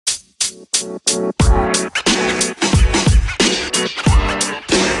Welcome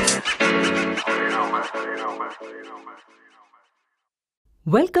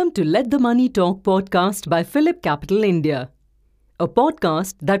to Let the Money Talk podcast by Phillip Capital India, a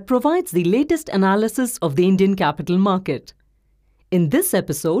podcast that provides the latest analysis of the Indian capital market. In this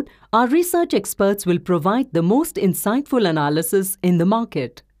episode, our research experts will provide the most insightful analysis in the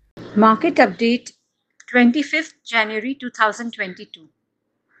market. Market update 25th January 2022.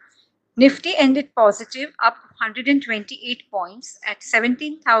 Nifty ended positive, up 128 points at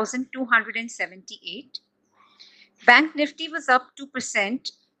 17,278. Bank Nifty was up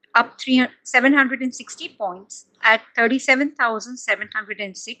 2%, up 760 points at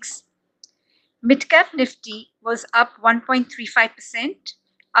 37,706. Midcap Nifty was up 1.35%,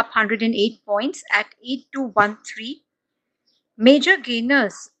 up 108 points at 8213. Major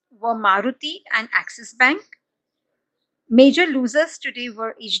gainers were Maruti and Axis Bank. Major losers today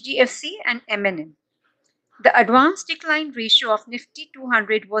were HDFC and M&M. The advance decline ratio of Nifty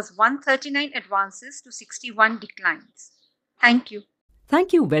 200 was 139 advances to 61 declines. Thank you.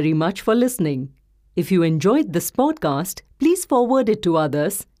 Thank you very much for listening. If you enjoyed this podcast, please forward it to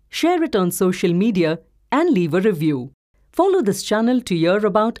others, share it on social media, and leave a review. Follow this channel to hear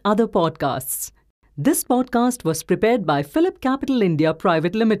about other podcasts. This podcast was prepared by Phillip Capital India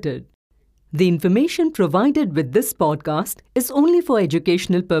Private Limited. The information provided with this podcast is only for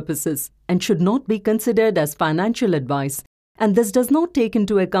educational purposes and should not be considered as financial advice, and this does not take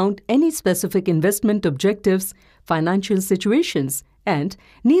into account any specific investment objectives, financial situations, and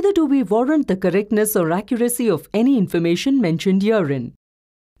neither do we warrant the correctness or accuracy of any information mentioned herein.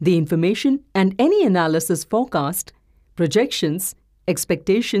 The information and any analysis forecast, projections,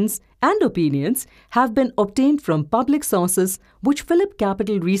 expectations, and opinions have been obtained from public sources which Phillip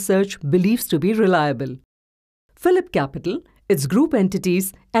Capital Research believes to be reliable. Phillip Capital, its group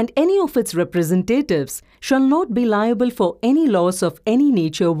entities, and any of its representatives shall not be liable for any loss of any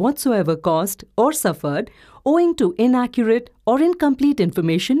nature whatsoever caused or suffered owing to inaccurate or incomplete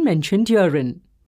information mentioned herein.